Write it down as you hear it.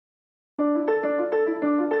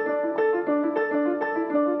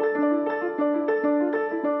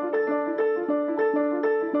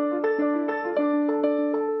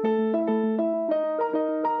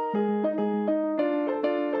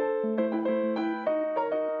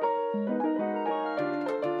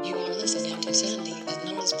It's Andy with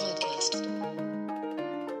Nora's podcast.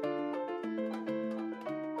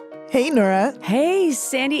 Hey, Nora. Hey,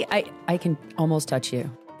 Sandy. I can almost touch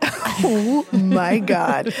you. Oh my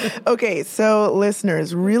God. Okay, so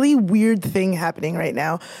listeners, really weird thing happening right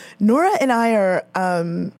now. Nora and I are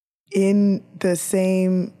in the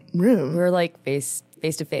same room. We're like face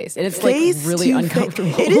to face. And it's Face like really to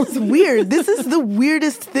uncomfortable. It is weird. This is the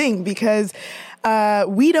weirdest thing because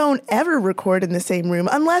we don't ever record in the same room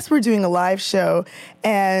unless we're doing a live show.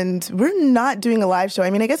 And we're not doing a live show. I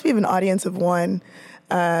mean, I guess we have an audience of one.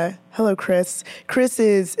 Hello, Chris. Chris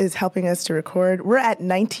is helping us to record. We're at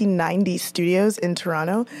 1990 Studios in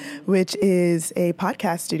Toronto, which is a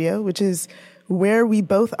podcast studio, which is where we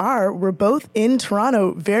both are. We're both in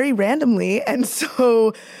Toronto very randomly. And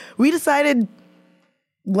so we decided,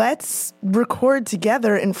 let's record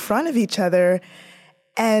together in front of each other.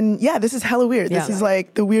 And yeah, this is hella weird. This is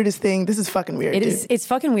like the weirdest thing. This is fucking weird. It is. It's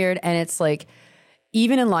fucking weird. And it's like,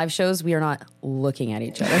 even in live shows, we are not looking at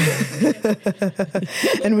each other.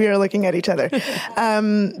 And we are looking at each other.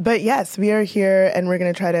 But yes, we are here and we're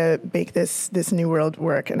going to try to make this new world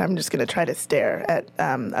work. And I'm just going to try to stare at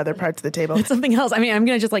other parts of the table. It's something else. I mean, I'm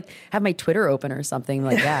going to just like have my Twitter open or something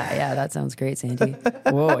like, yeah, that sounds great, Sandy.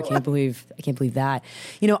 Whoa, I can't believe that.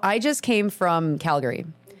 You know, I just came from Calgary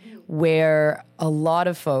where a lot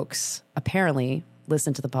of folks apparently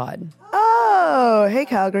listen to the pod. Oh, hey,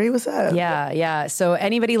 Calgary, what's up? Yeah. So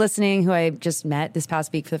anybody listening who I just met this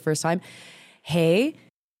past week for the first time, hey.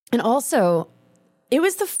 And also, it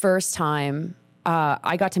was the first time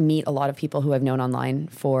I got to meet a lot of people who I've known online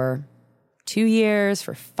for 2 years,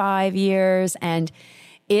 for 5 years, and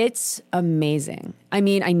it's amazing. I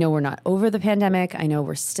mean, I know we're not over the pandemic. I know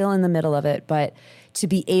we're still in the middle of it, but to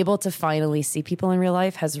be able to finally see people in real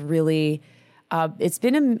life has really... it's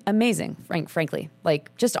been amazing, frankly,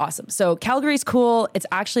 like just awesome. So Calgary's cool. It's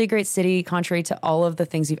actually a great city, contrary to all of the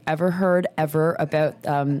things you've ever heard about.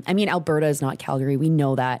 I mean, Alberta is not Calgary. We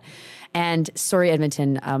know that. And sorry,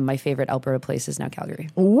 Edmonton, my favorite Alberta place is now Calgary.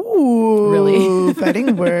 Ooh, really?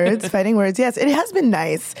 fighting words. Yes, it has been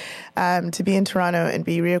nice to be in Toronto and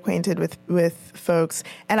be reacquainted with folks.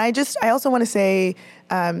 And I also want to say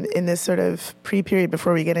in this sort of pre-period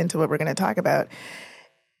before we get into what we're going to talk about,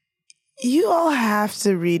 you all have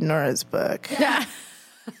to read Nora's book.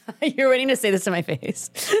 You're waiting to say this to my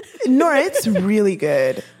face. Nora, it's really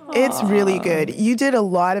good. It's really good. You did a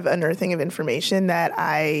lot of unearthing of information that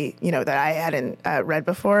I hadn't read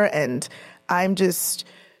before, and I'm just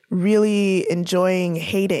really enjoying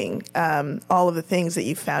hating all of the things that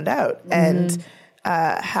you found out and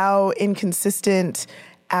how inconsistent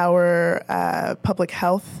our public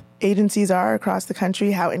health agencies are across the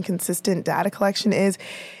country, how inconsistent data collection is.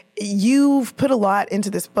 You've put a lot into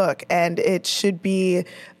this book, and it should be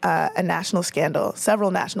a national scandal,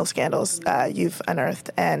 several national scandals you've unearthed.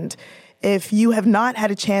 And if you have not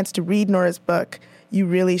had a chance to read Nora's book, you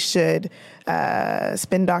really should.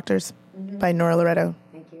 Spin Doctors by Nora Loretto.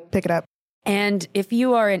 Thank you. Pick it up. And if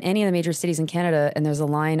you are in any of the major cities in Canada and there's a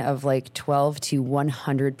line of like 12 to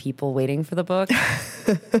 100 people waiting for the book,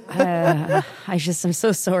 I'm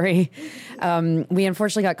so sorry. We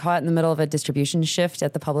unfortunately got caught in the middle of a distribution shift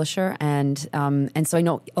at the publisher. And so I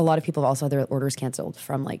know a lot of people have also had their orders canceled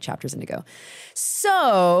from like Chapters Indigo.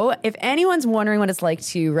 So if anyone's wondering what it's like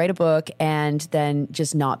to write a book and then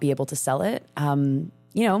just not be able to sell it,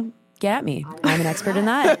 get at me. I'm an expert in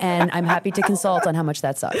that, and I'm happy to consult on how much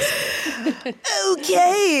that sucks.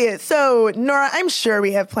 Okay. So, Nora, I'm sure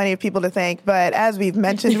we have plenty of people to thank, but as we've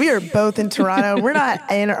mentioned, we are both in Toronto. We're not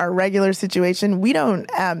in our regular situation. We don't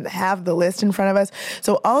have the list in front of us.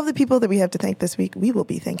 So all of the people that we have to thank this week, we will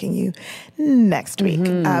be thanking you next week.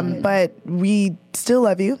 But we still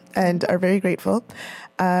love you and are very grateful.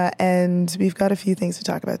 And we've got a few things to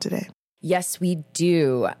talk about today. Yes, we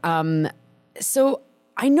do. So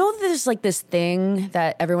I know there's like this thing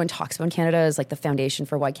that everyone talks about in Canada is like the foundation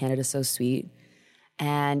for why Canada is so sweet.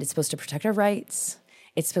 And it's supposed to protect our rights.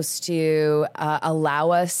 It's supposed to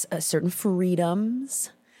allow us certain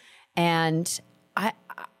freedoms. And I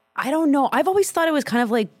don't know. I've always thought it was kind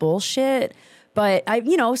of like bullshit. But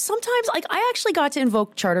sometimes like I actually got to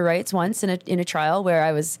invoke charter rights once in a trial where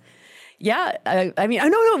I was, no,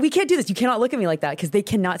 we can't do this. You cannot look at me like that because they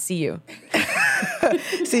cannot see you.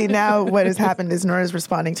 See, now what has happened is Nora's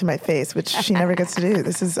responding to my face, which she never gets to do.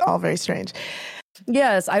 This is all very strange.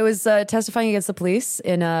 Yes, I was testifying against the police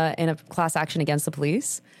in a class action against the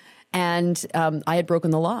police, and I had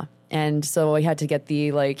broken the law. And so I had to get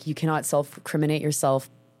the, you cannot self-criminate yourself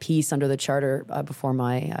piece under the charter before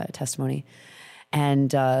my testimony.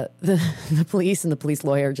 And the police and the police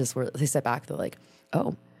lawyer they sat back. They're like,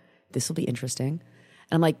 oh, this will be interesting.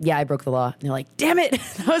 And I'm like, yeah, I broke the law. And they're like, damn it.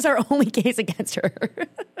 That was our only case against her.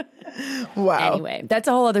 Wow. Anyway, that's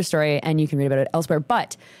a whole other story and you can read about it elsewhere.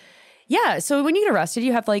 But yeah, so when you get arrested,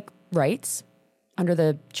 you have like rights under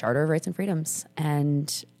the Charter of Rights and Freedoms.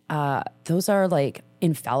 And those are like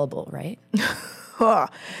infallible, right?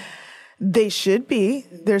 They should be.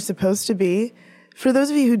 They're supposed to be. For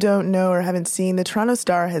those of you who don't know or haven't seen, the Toronto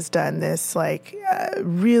Star has done this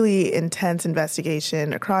really intense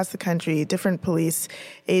investigation across the country, different police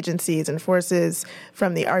agencies and forces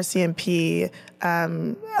from the RCMP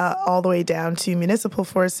all the way down to municipal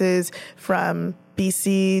forces from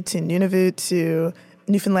BC to Nunavut to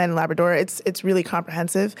Newfoundland and Labrador. It's really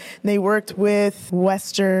comprehensive. They worked with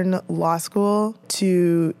Western Law School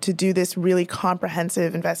to do this really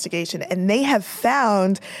comprehensive investigation, and they have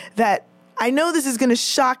found that, I know this is going to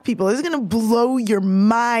shock people, this is going to blow your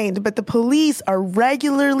mind, but the police are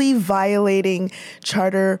regularly violating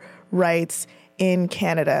charter rights in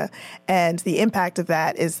Canada. And the impact of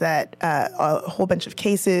that is that a whole bunch of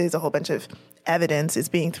cases, a whole bunch of evidence is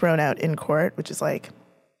being thrown out in court, which is like,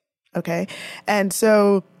 okay. And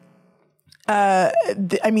so,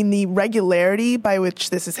 the regularity by which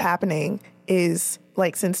this is happening is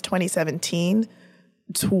like since 2017,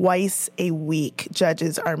 twice a week,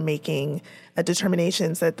 judges are making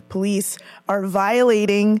determinations that the police are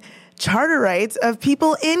violating charter rights of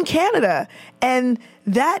people in Canada. And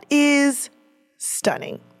that is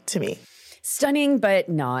stunning to me. Stunning, but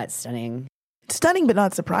not stunning. Stunning, but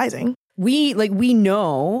not surprising. We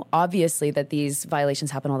know, obviously, that these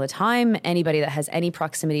violations happen all the time. Anybody that has any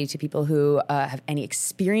proximity to people who have any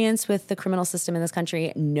experience with the criminal system in this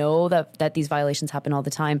country know that these violations happen all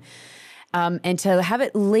the time. And to have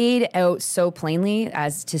it laid out so plainly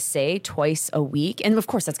as to say twice a week, and of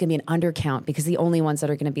course that's going to be an undercount because the only ones that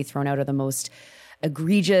are going to be thrown out are the most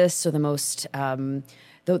egregious or the most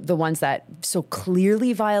the ones that so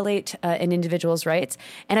clearly violate an individual's rights.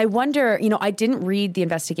 And I wonder, I didn't read the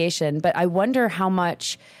investigation, but I wonder how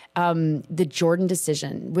much the Jordan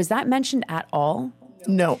decision, was that mentioned at all?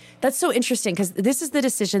 No. That's so interesting because this is the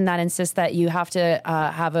decision that insists that you have to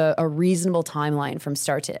have a reasonable timeline from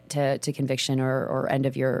start to conviction or end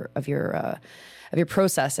of your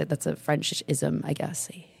process. That's a French-ism, I guess,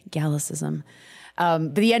 a Gallicism.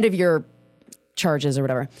 But the end of your charges or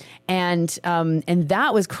whatever. And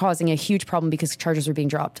that was causing a huge problem because charges were being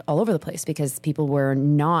dropped all over the place because people were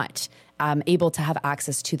not able to have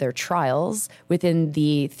access to their trials within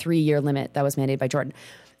the 3-year limit that was mandated by Jordan.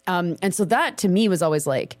 And so that to me was always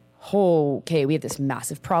like, okay, we have this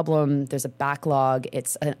massive problem. There's a backlog.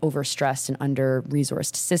 It's an overstressed and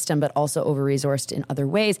under-resourced system, but also over-resourced in other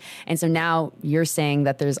ways. And so now you're saying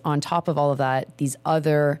that there's on top of all of that, these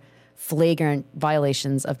other flagrant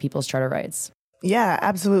violations of people's charter rights. Yeah,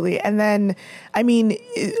 absolutely. And then,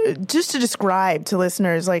 just to describe to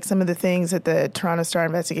listeners, like some of the things that the Toronto Star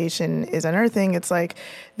investigation is unearthing, it's like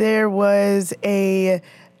there was a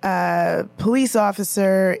police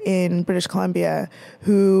officer in British Columbia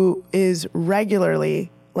who is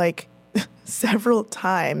regularly, like several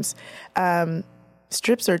times,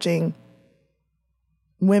 strip searching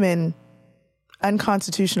women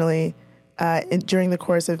unconstitutionally during the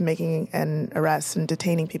course of making an arrest and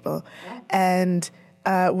detaining people. And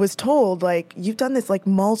was told, like, you've done this like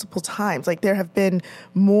multiple times. Like there have been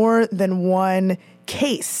more than one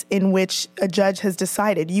case in which a judge has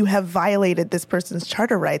decided you have violated this person's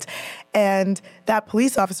charter rights. And that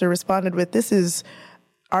police officer responded with, this is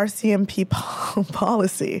RCMP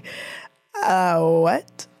policy.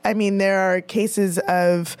 What? There are cases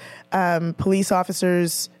of police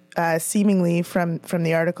officers seemingly from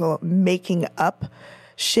the article making up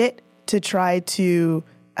shit to try to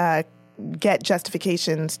get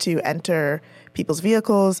justifications to enter people's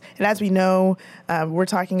vehicles. And as we know, we're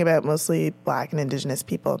talking about mostly Black and Indigenous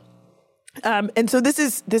people. And so this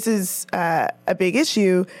is a big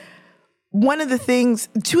issue. Two of the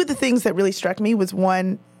things that really struck me was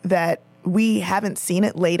one, that we haven't seen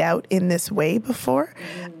it laid out in this way before.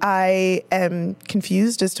 I am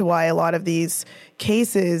confused as to why a lot of these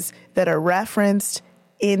cases that are referenced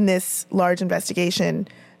in this large investigation,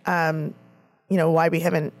 why we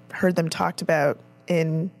haven't heard them talked about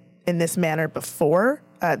in this manner before.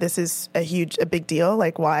 This is a big deal.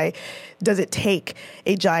 Like, why does it take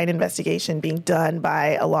a giant investigation being done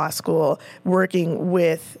by a law school working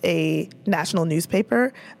with a national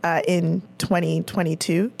newspaper in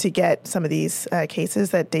 2022 to get some of these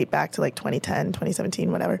cases that date back to like 2010,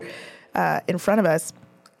 2017, whatever, in front of us?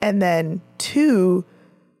 And then two,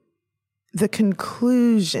 the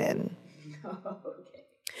conclusion.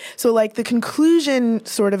 So like the conclusion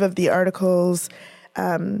sort of the articles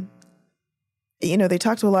they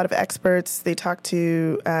talk to a lot of experts. They talk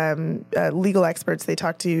to legal experts. They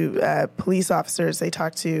talk to police officers. They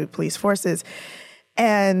talk to police forces.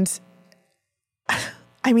 And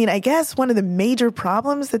I mean, I guess one of the major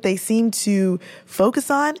problems that they seem to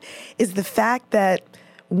focus on is the fact that,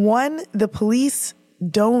 one, the police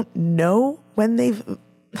don't know when they've...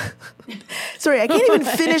 Sorry, I can't even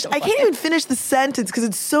finish the sentence because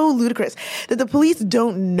it's so ludicrous that the police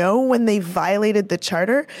don't know when they violated the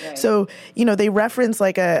charter. Right. So, they reference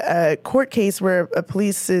like a court case where a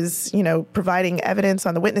police is, providing evidence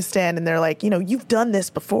on the witness stand, and they're like, you've done this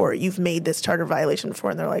before. You've made this charter violation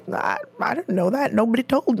before. And they're like, nah, I didn't know that. Nobody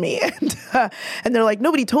told me. And they're like,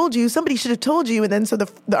 nobody told you. Somebody should have told you. And then so the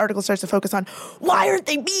article starts to focus on, why aren't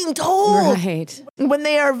they being told? Right. When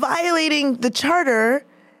they are violating the charter.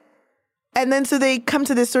 And then so they come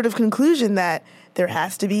to this sort of conclusion that there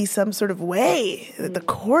has to be some sort of way that the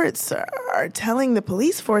courts are telling the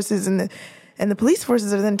police forces, and the police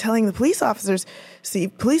forces are then telling the police officers. See,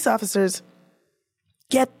 police officers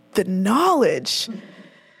get the knowledge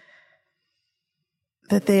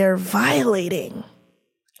that they are violating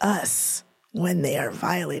us when they are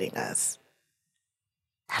violating us.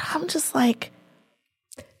 And I'm just like,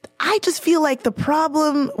 I just feel like the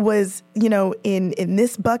problem was, in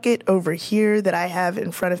this bucket over here that I have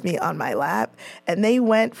in front of me on my lap, and they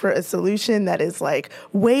went for a solution that is like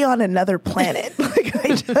way on another planet. Like, I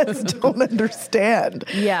just don't understand.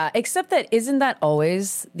 Yeah, except that isn't that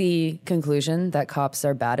always the conclusion, that cops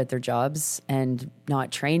are bad at their jobs and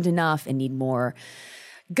not trained enough and need more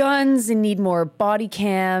guns and need more body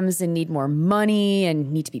cams and need more money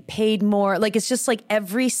and need to be paid more? Like, it's just like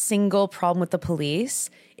every single problem with the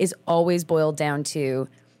police is always boiled down to,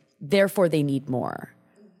 therefore they need more,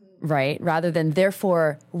 right? Rather than,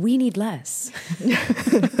 therefore we need less.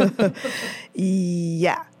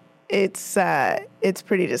 Yeah, it's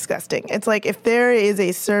pretty disgusting. It's like, if there is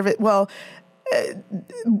a service,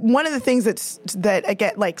 one of the things that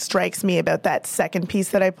again, like, strikes me about that second piece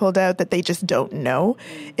that I pulled out that they just don't know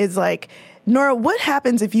is like, Nora, what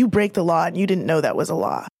happens if you break the law and you didn't know that was a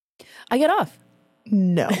law? I get off.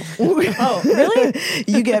 No. Oh, really?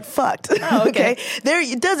 You get fucked. Oh, okay.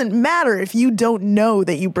 It doesn't matter if you don't know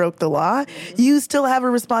that you broke the law. You still have a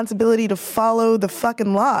responsibility to follow the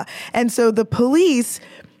fucking law. And so the police,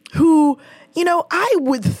 who, I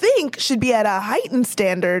would think should be at a heightened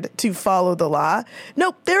standard to follow the law.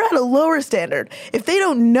 Nope, they're at a lower standard. If they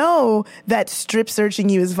don't know that strip searching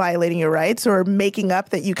you is violating your rights, or making up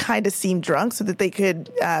that you kind of seem drunk so that they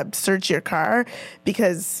could search your car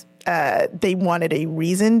because they wanted a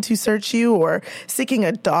reason to search you, or sicking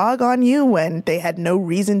a dog on you when they had no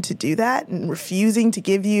reason to do that, and refusing to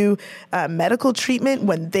give you medical treatment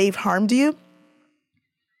when they've harmed you.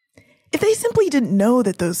 If they simply didn't know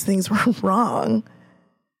that those things were wrong,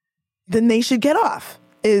 then they should get off,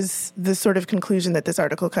 is the sort of conclusion that this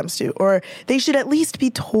article comes to. Or they should at least be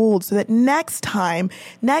told, so that next time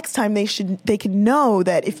they can know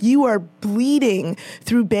that if you are bleeding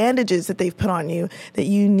through bandages that they've put on you, that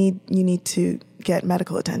you need to get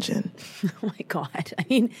medical attention. Oh my God. I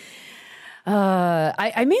mean,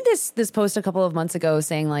 I made this post a couple of months ago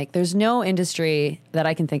saying, like, there's no industry that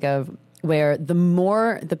I can think of where the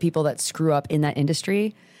more the people that screw up in that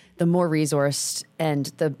industry, the more resourced and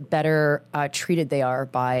the better treated they are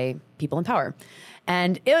by people in power.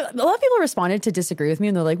 And a lot of people responded to disagree with me,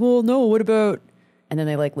 and they're like, well, no, what about... And then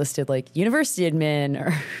they like listed like university admin,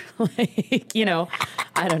 or like,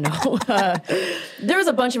 I don't know. There was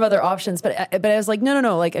a bunch of other options, but I was like,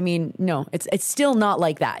 no. Like, I mean, no, it's still not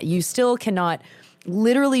like that. You still cannot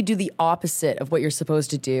literally do the opposite of what you're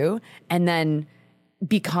supposed to do and then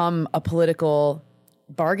become a political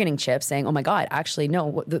bargaining chip, saying, oh my God, actually,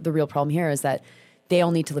 no, the real problem here is that they all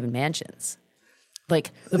need to live in mansions.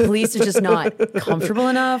 Like, the police are just not comfortable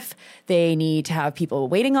enough. They need to have people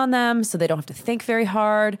waiting on them so they don't have to think very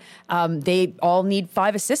hard. They all need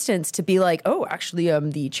 5 assistants to be like, oh, actually,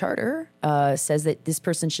 the charter says that this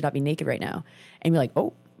person should not be naked right now. And you're like,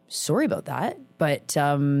 oh, sorry about that. But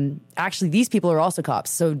actually, these people are also cops,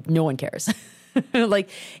 so no one cares. Like,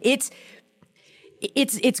 it's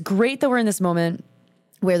great that we're in this moment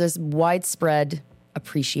where there's widespread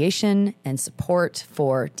appreciation and support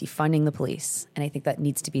for defunding the police. And I think that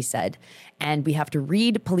needs to be said. And we have to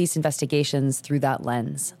read police investigations through that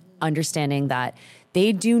lens, understanding that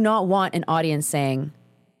they do not want an audience saying,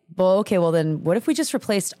 well, okay, well then what if we just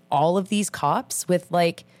replaced all of these cops with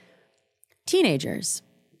like teenagers?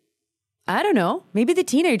 I don't know. Maybe the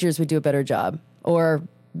teenagers would do a better job, or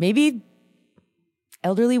maybe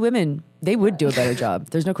elderly women They would do a better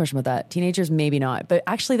job. There's no question about that. Teenagers, maybe not, but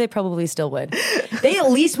actually they probably still would. They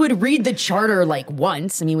at least would read the charter like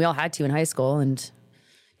once. I mean, we all had to in high school and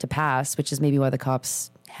to pass, which is maybe why the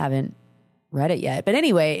cops haven't read it yet. But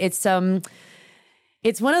anyway, it's one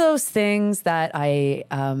of those things that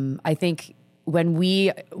I think when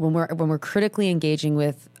we're critically engaging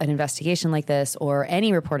with an investigation like this or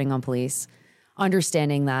any reporting on police,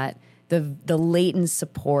 understanding that the latent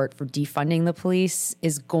support for defunding the police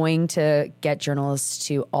is going to get journalists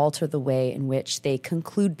to alter the way in which they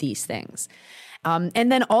conclude these things.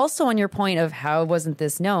 And then also on your point of how wasn't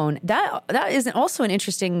this known, that is also an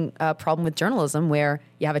interesting problem with journalism where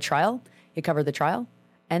you have a trial, you cover the trial,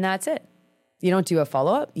 and that's it. You don't do a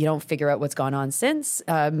follow-up. You don't figure out what's gone on since.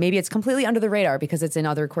 Maybe it's completely under the radar because it's in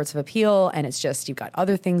other courts of appeal and it's just you've got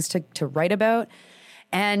other things to write about.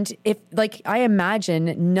 And if, like, I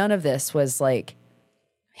imagine none of this was like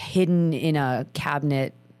hidden in a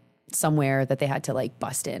cabinet somewhere that they had to like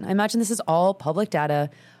bust in. I imagine this is all public data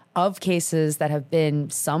of cases that have been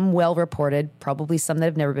some well reported, probably some that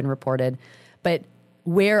have never been reported. But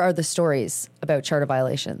where are the stories about charter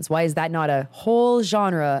violations? Why is that not a whole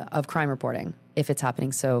genre of crime reporting if it's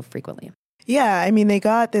happening so frequently? Yeah, I mean, they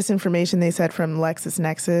got this information, they said, from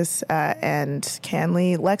LexisNexis and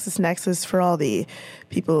Canley. LexisNexis, for all the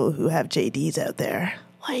people who have JDs out there,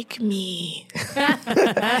 like me,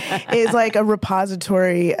 is like a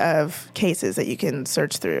repository of cases that you can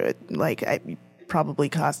search through. It probably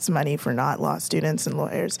costs money for not law students and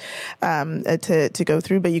lawyers to go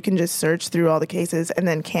through, but you can just search through all the cases, and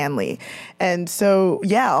then Canley. And so,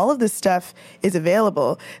 yeah, all of this stuff is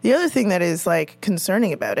available. The other thing that is like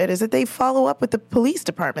concerning about it is that they follow up with the police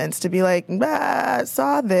departments to be like,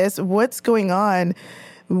 saw this, what's going on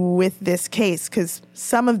with this case? Because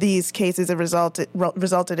some of these cases have resulted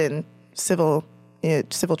in civil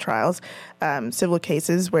trials, civil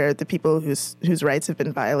cases where the people whose rights have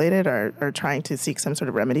been violated are trying to seek some sort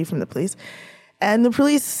of remedy from the police. And the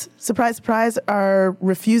police, surprise, surprise, are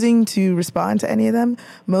refusing to respond to any of them.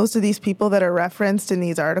 Most of these people that are referenced in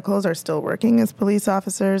these articles are still working as police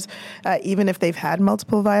officers, even if they've had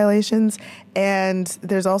multiple violations. And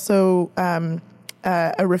there's also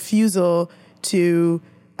a refusal to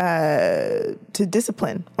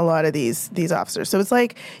discipline a lot of these officers. So it's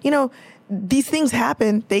like, these things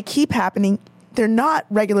happen, they keep happening, they're not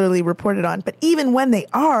regularly reported on, but even when they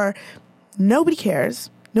are, nobody cares.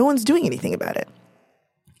 No one's doing anything about it.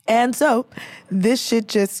 And so this shit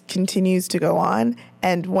just continues to go on.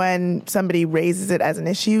 And when somebody raises it as an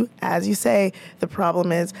issue, as you say, the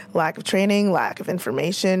problem is lack of training, lack of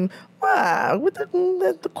information. With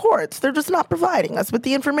the courts, they're just not providing us with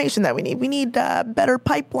the information that we need. We need a better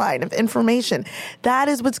pipeline of information. That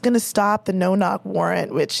is what's going to stop the no-knock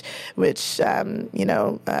warrant, which ended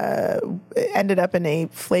up in a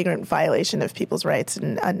flagrant violation of people's rights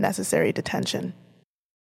and unnecessary detention.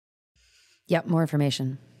 Yep, more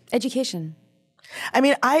information. Education. I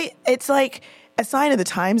mean, it's like a sign of the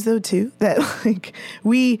times, though, too, that like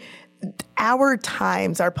our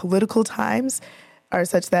political times are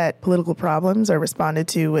such that political problems are responded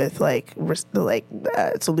to with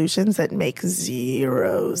solutions that make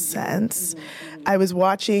zero sense. I was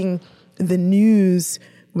watching the news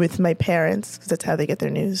with my parents because that's how they get their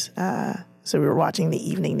news. So we were watching the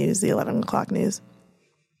evening news, the 11 o'clock news.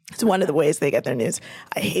 It's one of the ways they get their news.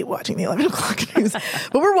 I hate watching the 11 o'clock news,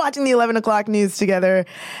 but we're watching the 11 o'clock news together.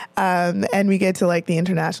 And we get to like the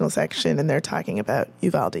international section and they're talking about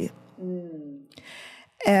Uvalde.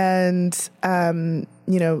 And,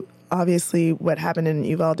 obviously what happened in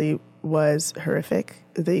Uvalde was horrific.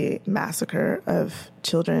 The massacre of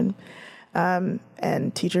children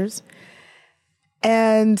and teachers.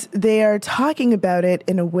 And they are talking about it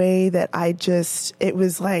in a way that it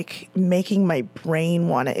was like making my brain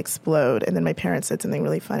want to explode. And then my parents said something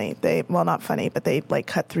really funny. Not funny, but they like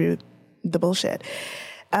cut through the bullshit.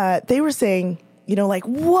 They were saying,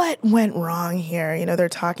 what went wrong here? They're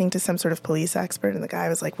talking to some sort of police expert, and the guy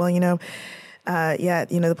was like, well,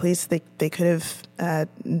 the police, they could have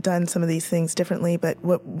done some of these things differently, but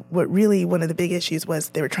what really one of the big issues was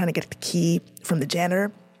they were trying to get the key from the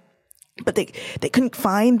janitor, but they couldn't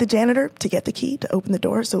find the janitor to get the key to open the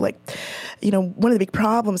door. So one of the big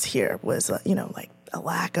problems here was, a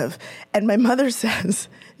lack of, and my mother says,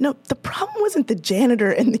 no, the problem wasn't the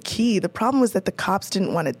janitor and the key. The problem was that the cops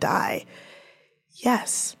didn't want to die.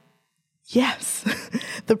 Yes.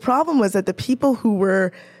 The problem was that the people who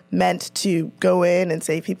were meant to go in and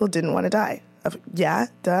save people didn't want to die. Yeah,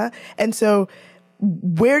 duh. And so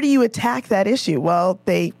where do you attack that issue? Well,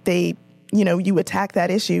 you attack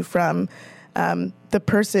that issue from the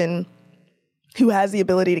person Who has the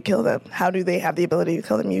ability to kill them? How do they have the ability to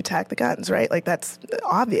kill them? You attack the guns, right? Like, that's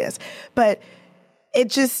obvious. But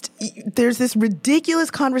there's this ridiculous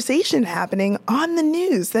conversation happening on the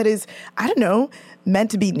news that is, I don't know,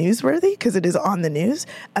 meant to be newsworthy because it is on the news,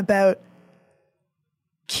 about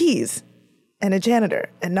keys and a janitor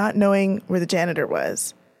and not knowing where the janitor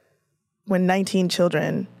was when 19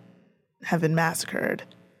 children have been massacred.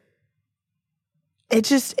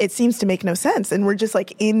 It seems to make no sense. And we're just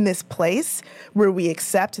like in this place where we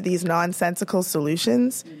accept these nonsensical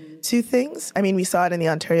solutions to things. I mean, we saw it in the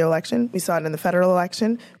Ontario election. We saw it in the federal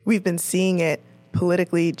election. We've been seeing it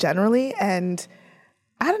politically generally. And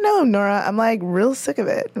I don't know, Nora, I'm like real sick of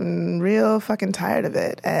it and real fucking tired of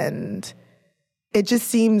it. And it just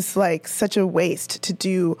seems like such a waste to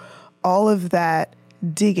do all of that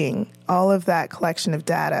digging, all of that collection of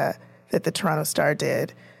data that the Toronto Star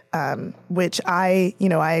did, which I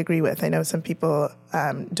agree with. I know some people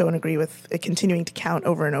don't agree with it continuing to count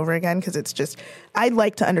over and over again because it's just, I'd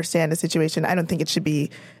like to understand a situation. I don't think it should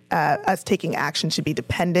be, us taking action should be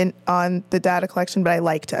dependent on the data collection, but I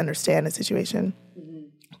like to understand a situation. Mm-hmm.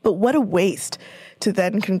 But what a waste to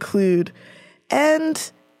then conclude.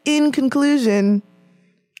 And in conclusion,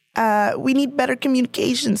 we need better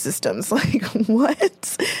communication systems. Like,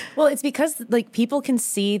 what? Well, it's because like people can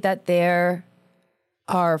see that there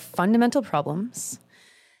are fundamental problems.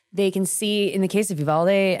 They can see, in the case of Uvalde,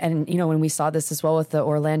 and when we saw this as well with the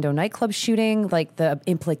Orlando nightclub shooting, like the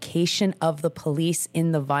implication of the police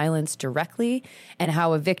in the violence directly, and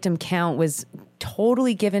how a victim count was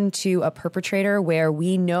totally given to a perpetrator, where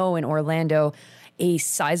we know in Orlando a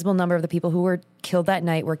sizable number of the people who were killed that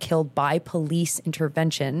night were killed by police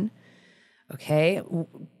intervention. Okay.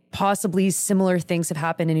 Possibly similar things have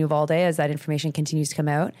happened in Uvalde as that information continues to come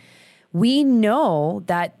out. We know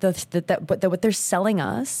that that what they're selling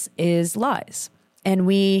us is lies, and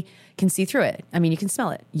we can see through it. I mean, you can smell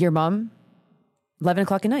it. Your mom, 11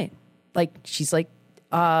 o'clock at night, like she's like,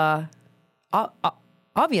 obviously.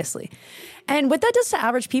 And what that does to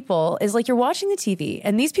average people is like you're watching the TV,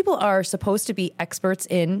 and these people are supposed to be experts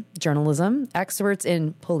in journalism, experts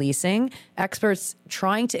in policing, experts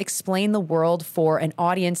trying to explain the world for an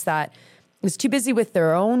audience that is too busy with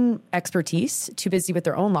their own expertise, too busy with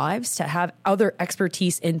their own lives to have other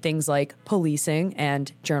expertise in things like policing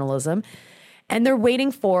and journalism. And they're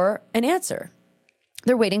waiting for an answer.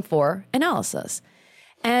 They're waiting for analysis.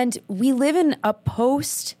 And we live in a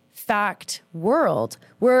post-fact world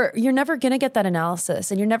where you're never going to get that analysis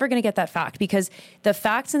and you're never going to get that fact, because the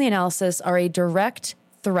facts and the analysis are a direct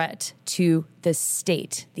threat to the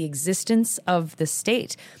state, the existence of the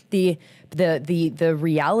state, the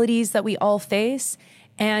realities that we all face.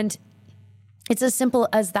 And it's as simple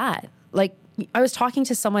as that. Like, I was talking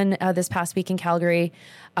to someone this past week in Calgary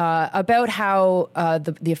about how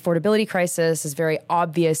the affordability crisis is very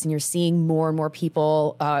obvious, and you're seeing more and more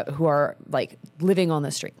people who are like living on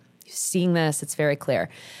the street. You're seeing this, it's very clear.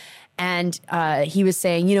 And he was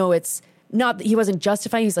saying, it's not, he wasn't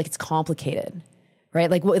justifying, he's like, it's complicated. Right?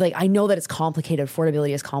 Like I know that it's complicated.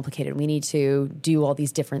 Affordability is complicated. We need to do all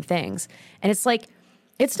these different things. And it's like,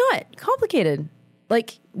 it's not complicated.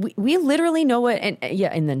 Like we literally know what, and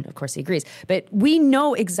then of course he agrees, but we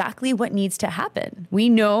know exactly what needs to happen. We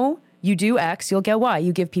know you do X, you'll get Y.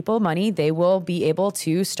 You give people money, they will be able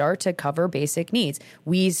to start to cover basic needs.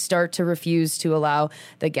 We start to refuse to allow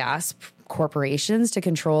the gas corporations to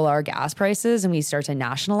control our gas prices, and we start to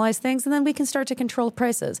nationalize things, and then we can start to control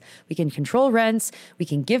prices. We can control rents. We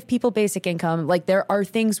can give people basic income. Like, there are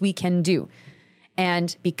things we can do.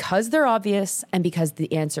 And because they're obvious and because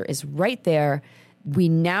the answer is right there, we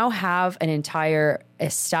now have an entire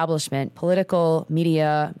establishment, political,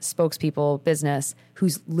 media, spokespeople, business,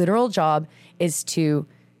 whose literal job is to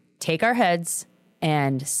take our heads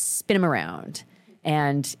and spin them around.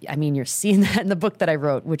 And I mean, you're seeing that in the book that I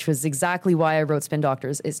wrote, which was exactly why I wrote Spin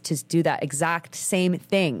Doctors, is to do that exact same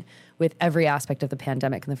thing with every aspect of the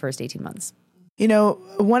pandemic in the first 18 months.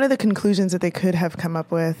 One of the conclusions that they could have come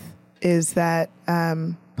up with is that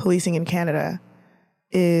policing in Canada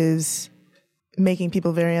is making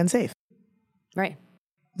people very unsafe. Right.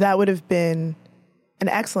 That would have been an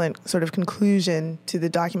excellent sort of conclusion to the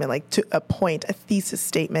document, like to a point, a thesis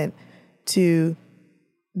statement to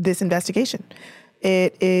this investigation.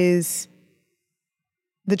 It is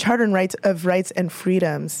the Charter of Rights and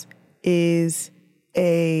Freedoms is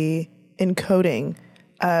a encoding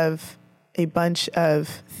of a bunch of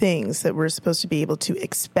things that we're supposed to be able to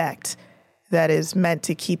expect, that is meant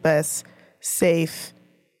to keep us safe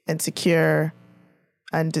and secure,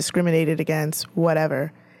 undiscriminated against,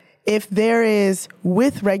 whatever. if there is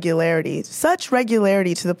with regularity, such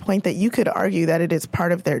regularity to the point that you could argue that it is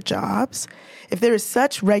part of their jobs, if there is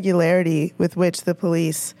such regularity with which the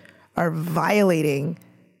police are violating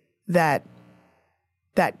that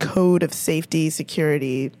code of safety,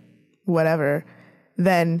 security, whatever,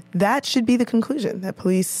 then that should be the conclusion, that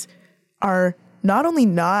police are not only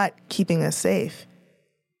not keeping us safe,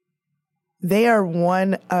 they are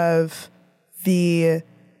one of the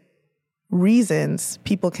reasons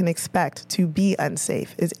people can expect to be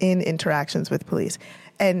unsafe is in interactions with police.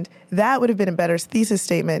 And that would have been a better thesis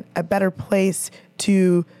statement, a better place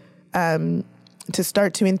to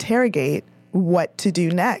start to interrogate what to do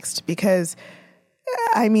next. Because,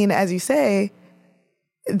 I mean, as you say,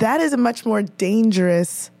 that is a much more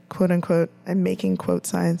dangerous, quote unquote, I'm making quote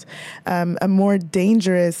signs, a more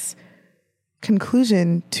dangerous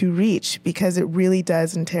conclusion to reach, because it really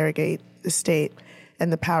does interrogate the state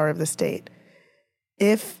and the power of the state.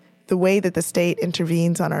 If the way that the state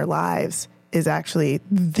intervenes on our lives is actually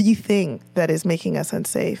the thing that is making us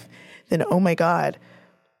unsafe, then, oh my God,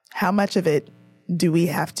 how much of it do we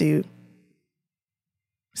have to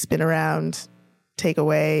spin around, take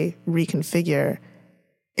away, reconfigure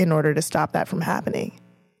in order to stop that from happening?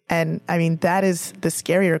 And I mean, that is the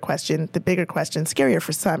scarier question, the bigger question, scarier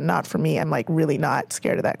for some, not for me. I'm like really not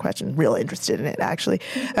scared of that question, real interested in it actually.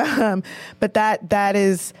 But that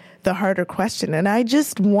is the harder question. And I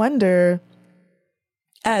just wonder,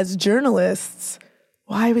 as journalists,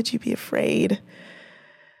 why would you be afraid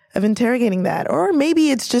of interrogating that? Or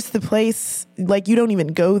maybe it's just the place, like you don't even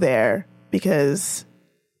go there because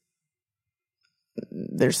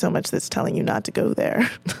there's so much that's telling you not to go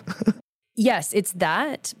there. Yes, it's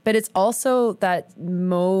that, but it's also that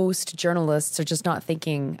most journalists are just not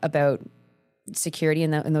thinking about security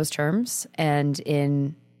in those terms and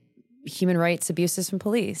in human rights abuses from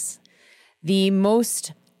police. The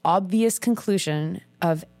most obvious conclusion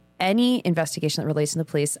of any investigation that relates to the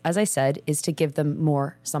police, as I said, is to give them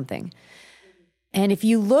more something. And if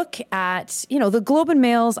you look at, the Globe and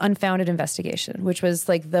Mail's Unfounded investigation, which was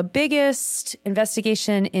like the biggest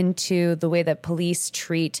investigation into the way that police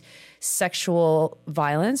treat sexual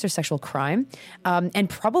violence or sexual crime, and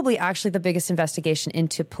probably actually the biggest investigation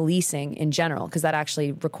into policing in general, because that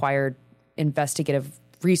actually required investigative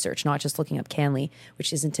research, not just looking up Canley,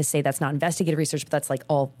 which isn't to say that's not investigative research, but that's like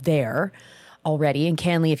all there already. And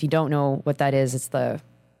Canley, if you don't know what that is, it's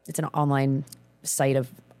an online site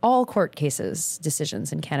of all court cases,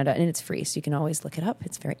 decisions in Canada, and it's free, so you can always look it up.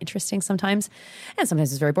 It's very interesting sometimes, and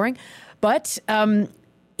sometimes it's very boring. But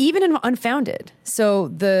even in Unfounded, so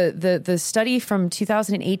the study from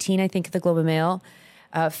 2018, I think, the Globe and Mail,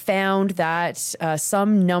 found that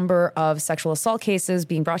some number of sexual assault cases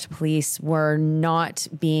being brought to police were not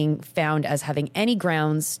being found as having any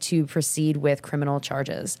grounds to proceed with criminal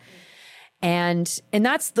charges. And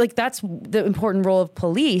that's the important role of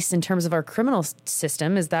police in terms of our criminal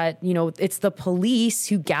system, is that, it's the police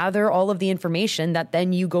who gather all of the information that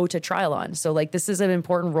then you go to trial on. So like, this is an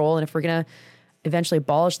important role. And if we're going to eventually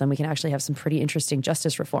abolish them, we can actually have some pretty interesting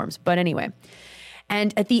justice reforms. But anyway,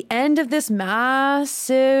 and at the end of this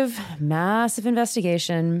massive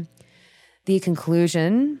investigation, the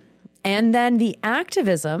conclusion and then the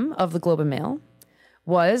activism of the Globe and Mail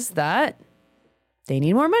was that they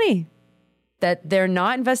need more money. That they're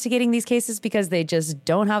not investigating these cases because they just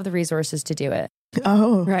don't have the resources to do it.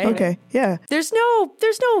 Oh, right. Okay. Yeah. There's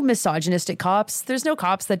no misogynistic cops. There's no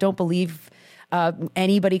cops that don't believe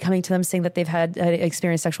anybody coming to them saying that they've had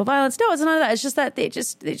experienced sexual violence. No, it's none of that. It's just that they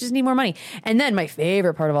just need more money. And then my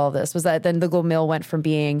favorite part of all of this was that then the Globe and Mail went from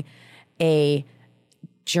being a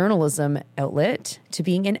journalism outlet to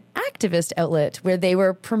being an activist outlet, where they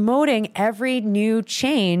were promoting every new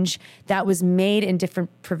change that was made in different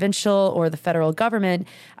provincial or the federal government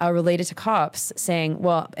related to cops, saying,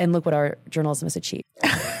 well, and look what our journalism has achieved.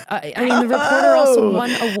 I mean, the Reporter also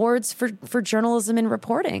won awards for journalism and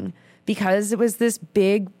reporting because it was this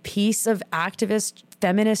big piece of activist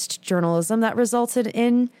feminist journalism that resulted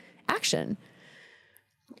in action.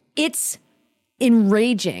 It's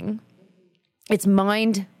enraging. It's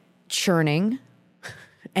mind churning,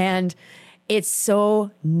 and it's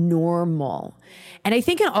so normal. And I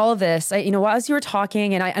think in all of this, as you were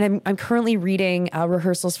talking, and I'm currently reading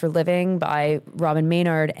Rehearsals for Living by Robin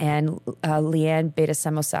Maynard and Leanne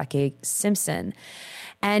Beta-Samosake Simpson.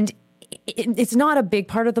 And it's not a big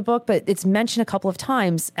part of the book, but it's mentioned a couple of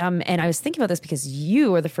times. And I was thinking about this because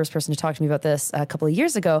you were the first person to talk to me about this a couple of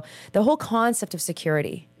years ago, the whole concept of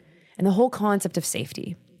security and the whole concept of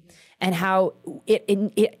safety. And how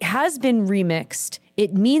it has been remixed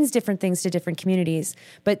It means different things to different communities.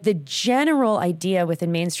 But the general idea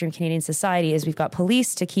within mainstream Canadian society is we've got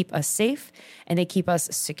police to keep us safe and they keep us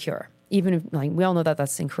secure. Even if, like, we all know that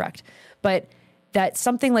that's incorrect. But that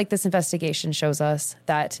something like this investigation shows us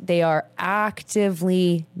that they are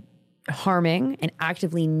actively harming and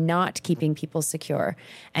actively not keeping people secure.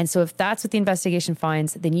 And so if that's what the investigation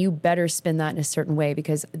finds, then you better spin that in a certain way,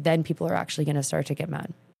 because then people are actually going to start to get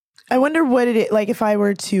mad. I wonder what it, like, if I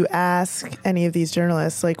were to ask any of these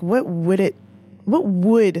journalists, like, what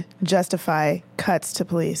would justify cuts to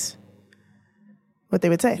police? What they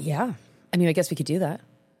would say. Yeah. I mean, I guess we could do that.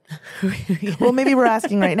 Well, maybe we're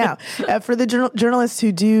asking right now for the journalists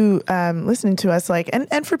who do listening to us, like,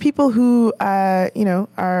 and for people who are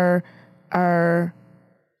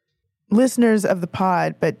listeners of the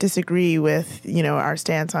pod but disagree with our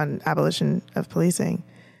stance on abolition of policing.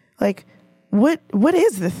 Like, what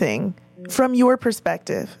is the thing from your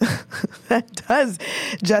perspective that does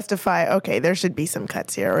justify, okay, there should be some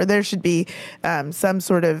cuts here, or there should be some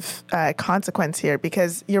sort of consequence here?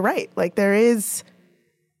 Because you're right, like, there's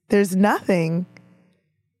nothing.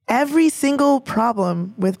 Every single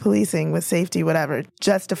problem with policing, with safety, whatever,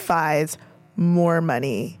 justifies more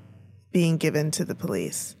money being given to the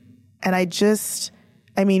police. And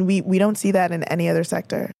we don't see that in any other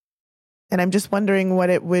sector. And I'm just wondering what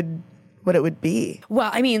it would be.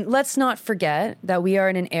 Well, I mean, let's not forget that we are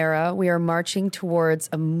in an era, we are marching towards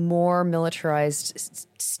a more militarized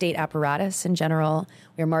state apparatus in general.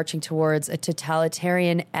 We are marching towards a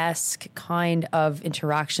totalitarian-esque kind of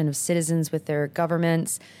interaction of citizens with their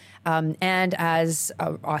governments. And as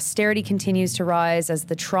austerity continues to rise, as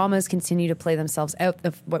the traumas continue to play themselves out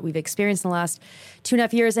of what we've experienced in the last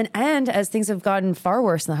 2.5 years, and as things have gotten far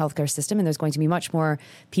worse in the healthcare system, and there's going to be much more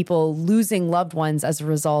people losing loved ones as a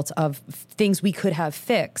result of things we could have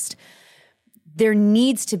fixed, there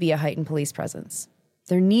needs to be a heightened police presence.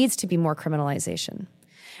 There needs to be more criminalization.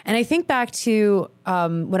 And I think back to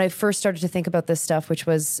when I first started to think about this stuff, which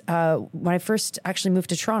was when I first actually moved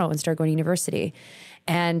to Toronto and started going to university.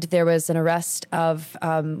 And there was an arrest of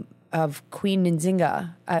Queen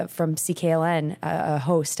Nzinga from CKLN, a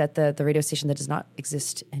host at the radio station that does not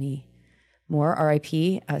exist anymore, RIP,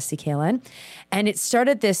 CKLN. And it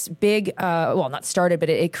started this big, not started, but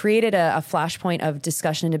it created a flashpoint of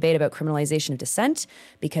discussion and debate about criminalization of dissent,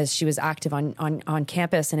 because she was active on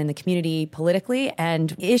campus and in the community politically,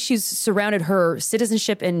 and issues surrounded her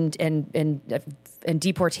citizenship and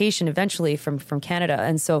deportation eventually from Canada.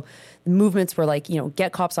 And so the movements were like,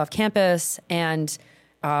 get cops off campus and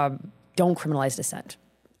don't criminalize dissent.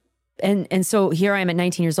 And so here I am at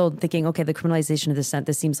 19 years old thinking, okay, the criminalization of dissent,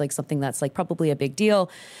 this seems like something that's like probably a big deal.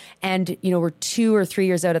 And, we're 2 or 3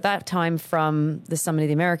 years out at that time from the Summit of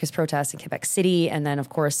the Americas protests in Quebec City. And then, of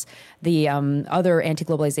course, the other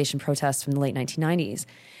anti-globalization protests from the late 1990s.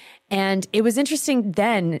 And it was interesting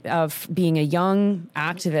then, of being a young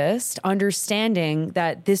activist, understanding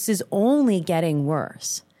that this is only getting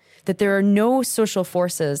worse, that there are no social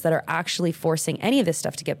forces that are actually forcing any of this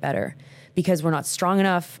stuff to get better, because we're not strong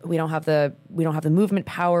enough. We don't have the movement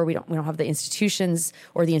power. We don't have the institutions,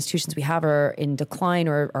 or the institutions we have are in decline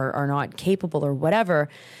or are not capable or whatever.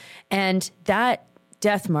 And that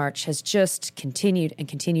death march has just continued and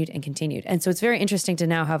continued and continued. And so it's very interesting to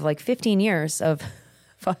now have like 15 years of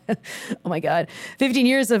oh my God, 15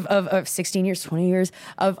 years of 16 years, 20 years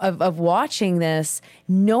of watching this,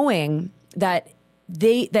 knowing that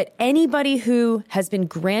that anybody who has been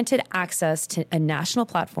granted access to a national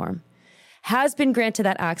platform has been granted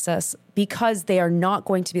that access because they are not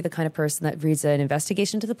going to be the kind of person that reads an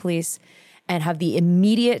investigation to the police and have the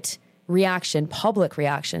immediate reaction, public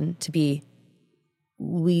reaction, to be,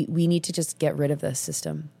 we need to just get rid of this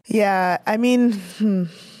system. Yeah, I mean,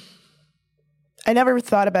 I never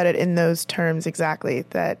thought about it in those terms exactly,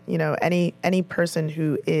 that, any person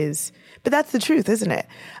who is, but that's the truth, isn't it?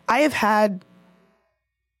 I have had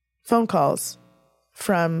phone calls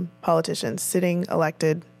from politicians, sitting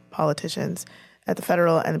elected politicians at the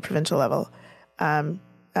federal and the provincial level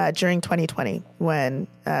during 2020, when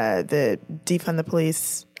the defund the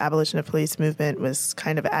police, abolition of police movement was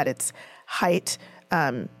kind of at its height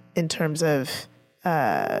in terms of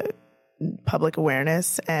public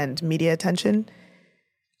awareness and media attention,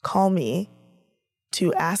 call me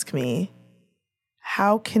to ask me,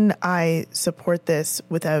 how can I support this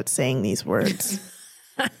without saying these words?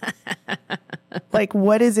 Like,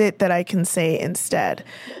 what is it that I can say instead?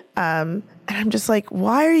 And I'm just like,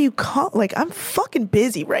 why are you like, I'm fucking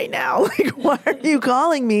busy right now. Like, why are you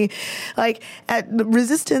calling me? Like, at the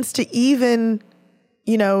resistance to even,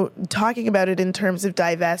 talking about it in terms of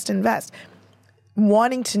divest, invest.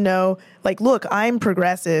 Wanting to know, like, look, I'm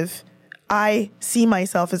progressive. I see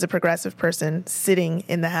myself as a progressive person sitting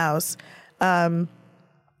in the House. I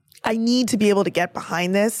need to be able to get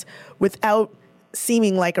behind this without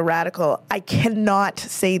seeming like a radical. I cannot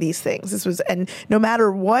say these things. And no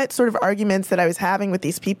matter what sort of arguments that I was having with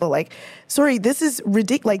these people, like, sorry, this is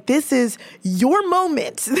ridiculous. Like, this is your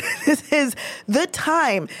moment. This is the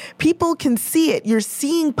time. People can see it. You're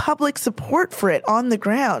seeing public support for it on the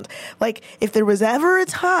ground. Like, if there was ever a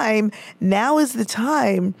time, now is the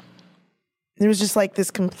time. There was just like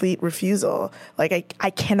this complete refusal. Like, I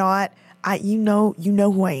cannot, you know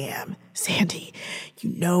who I am. Sandy, you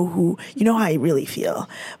know how I really feel,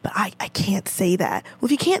 but I can't say that. Well,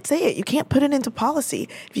 if you can't say it, you can't put it into policy.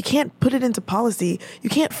 If you can't put it into policy, you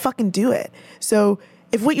can't fucking do it. So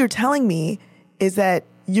if what you're telling me is that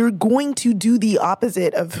you're going to do the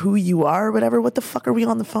opposite of who you are or whatever, what the fuck are we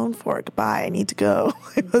on the phone for? Goodbye, I need to go.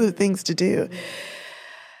 I have other things to do.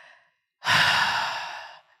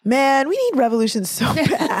 Man, we need revolution so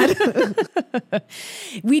bad.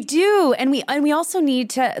 We do, and we also need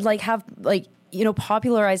to have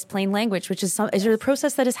popularize plain language, which is a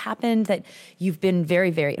process that has happened that you've been very,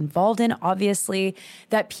 very involved in. Obviously,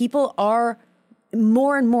 that people are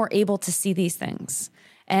more and more able to see these things.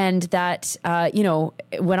 And that,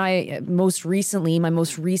 when my most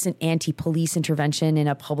recent anti-police intervention in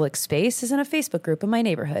a public space is in a Facebook group in my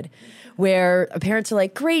neighborhood where parents are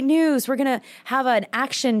like, great news, we're going to have an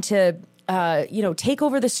action to, take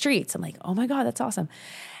over the streets. I'm like, oh my God, that's awesome.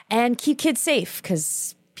 And keep kids safe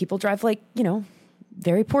because people drive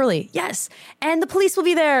very poorly. Yes. And the police will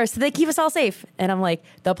be there so they keep us all safe. And I'm like,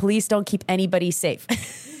 the police don't keep anybody safe,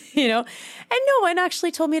 And no one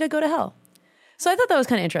actually told me to go to hell. So I thought that was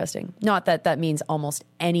kind of interesting. Not that that means almost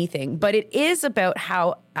anything, but it is about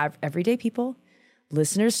how everyday people,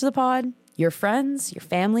 listeners to the pod, your friends, your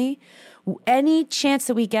family, any chance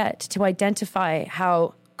that we get to identify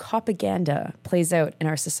how propaganda plays out in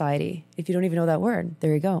our society. If you don't even know that word,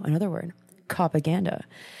 there you go, another word, propaganda.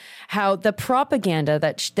 How the propaganda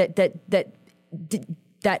that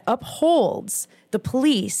upholds the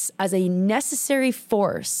police as a necessary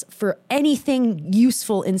force for anything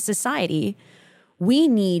useful in society. We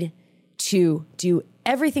need to do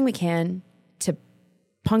everything we can to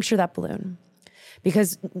puncture that balloon.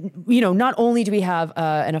 Because, not only do we have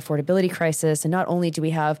an affordability crisis, and not only do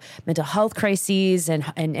we have mental health crises and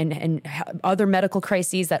other medical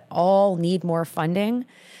crises that all need more funding,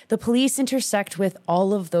 the police intersect with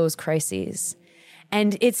all of those crises.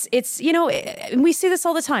 And it's we see this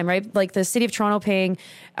all the time, right? Like the city of Toronto paying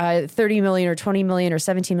 30 million or 20 million or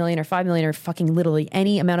 17 million or 5 million or fucking literally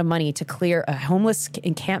any amount of money to clear a homeless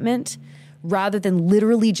encampment rather than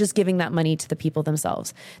literally just giving that money to the people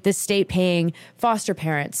themselves. The state paying foster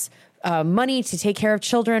parents money to take care of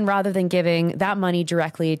children rather than giving that money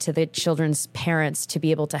directly to the children's parents to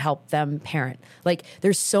be able to help them parent. Like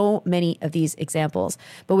there's so many of these examples.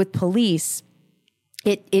 But with police,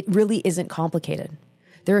 it really isn't complicated.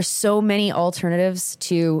 There are so many alternatives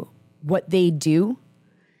to what they do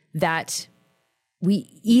that we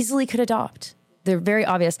easily could adopt. They're very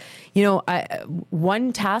obvious.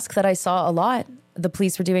 One task that I saw a lot the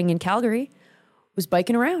police were doing in Calgary was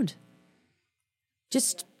biking around.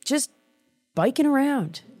 Just biking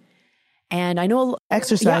around. And I know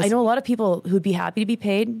exercise. Yeah, I know a lot of people who'd be happy to be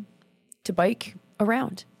paid to bike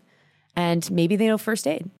around. And maybe they know first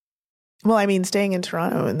aid. Well, I mean, staying in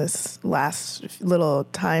Toronto in this last little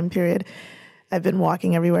time period, I've been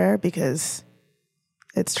walking everywhere because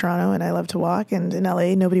it's Toronto and I love to walk. And in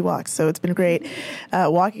LA, nobody walks. So it's been great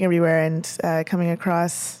walking everywhere and coming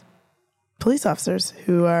across police officers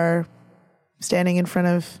who are standing in front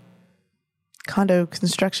of condo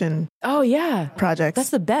construction projects.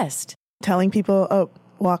 That's the best. Telling people, oh,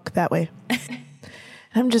 walk that way.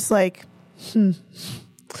 I'm just like,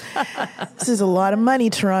 this is a lot of money,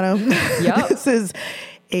 Toronto. Yep. This is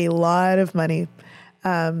a lot of money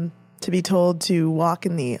to be told to walk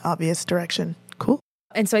in the obvious direction. Cool.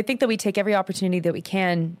 And so I think that we take every opportunity that we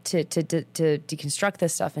can to deconstruct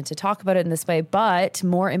this stuff and to talk about it in this way, but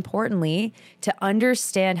more importantly, to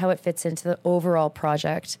understand how it fits into the overall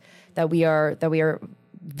project that we are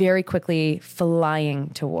very quickly flying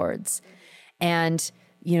towards. And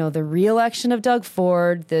the re-election of Doug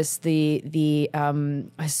Ford, the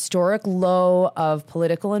historic low of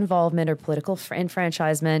political involvement or political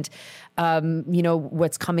enfranchisement.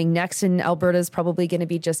 What's coming next in Alberta is probably going to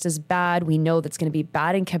be just as bad. We know that's going to be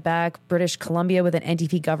bad in Quebec. British Columbia with an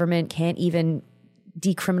NDP government can't even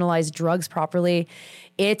decriminalize drugs properly.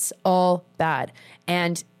 It's all bad.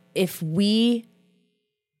 And if we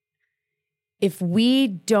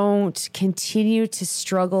don't continue to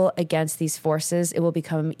struggle against these forces, it will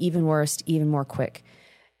become even worse, even more quick.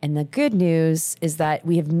 And the good news is that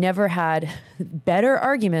we have never had better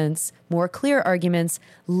arguments, more clear arguments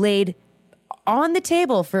laid on the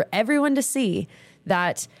table for everyone to see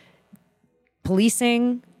that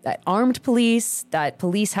policing, that armed police, that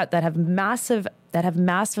police that have massive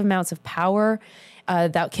amounts of power,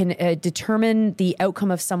 that can determine the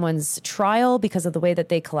outcome of someone's trial because of the way that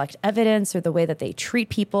they collect evidence or the way that they treat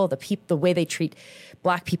people, the way they treat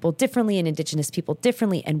Black people differently and Indigenous people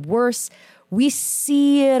differently and worse. We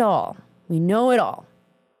see it all. We know it all.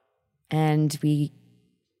 And we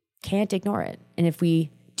can't ignore it. And if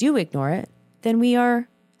we do ignore it, then we are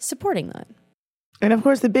supporting that. And of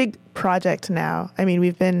course, the big project now, I mean,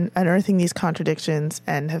 we've been unearthing these contradictions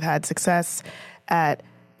and have had success at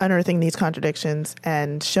unearthing these contradictions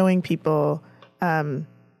and showing people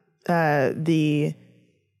the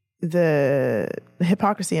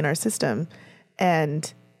hypocrisy in our system.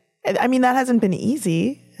 And I mean, that hasn't been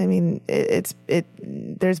easy. I mean,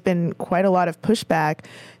 there's been quite a lot of pushback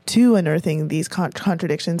to unearthing these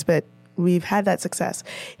contradictions, but we've had that success.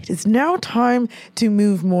 It is now time to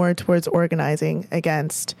move more towards organizing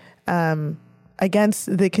against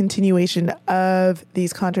the continuation of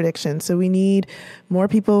these contradictions. So we need more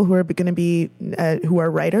people who are going to be who are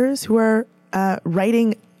writers, who are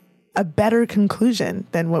writing a better conclusion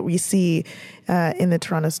than what we see in the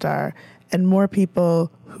Toronto Star, and more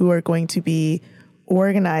people who are going to be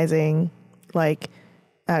organizing like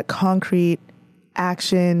concrete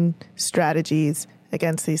action strategies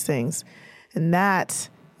against these things. And that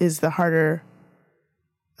is the harder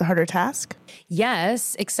task.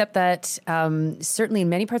 Yes, except that certainly in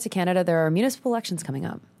many parts of Canada, there are municipal elections coming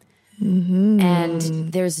up.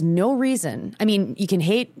 And there's no reason. I mean, you can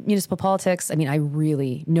hate municipal politics. I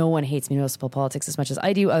mean, no one hates municipal politics as much as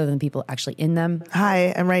I do, other than people actually in them.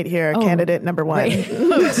 Hi, I'm right here, candidate number one. Right.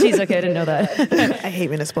 Oh, geez, okay, I didn't know that. I hate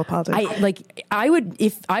municipal politics.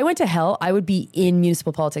 If I went to hell, I would be in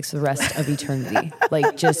municipal politics for the rest of eternity.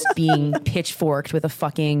 Like just being pitchforked with a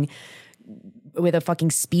fucking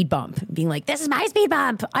speed bump, being like, this is my speed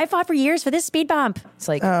bump. I fought for years for this speed bump. It's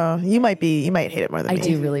like, oh, you might hate it more than me. I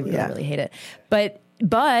do really hate it. But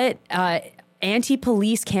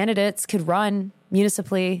anti-police candidates could run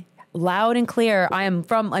municipally loud and clear. I'm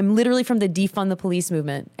literally from the defund the police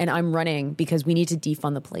movement, and I'm running because we need to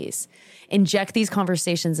defund the police. Inject these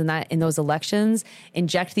conversations in those elections,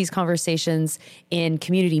 inject these conversations in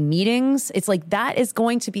community meetings. It's like, that is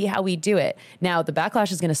going to be how we do it. Now, the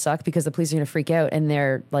backlash is going to suck because the police are going to freak out, and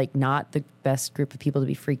they're like not the best group of people to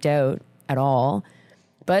be freaked out at all.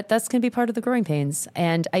 But that's going to be part of the growing pains.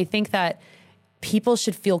 And I think that people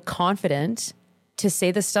should feel confident to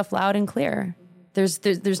say this stuff loud and clear.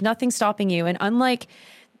 There's nothing stopping you. And unlike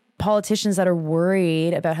politicians that are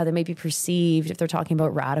worried about how they may be perceived if they're talking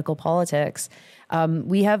about radical politics,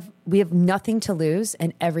 we have nothing to lose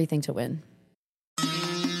and everything to win.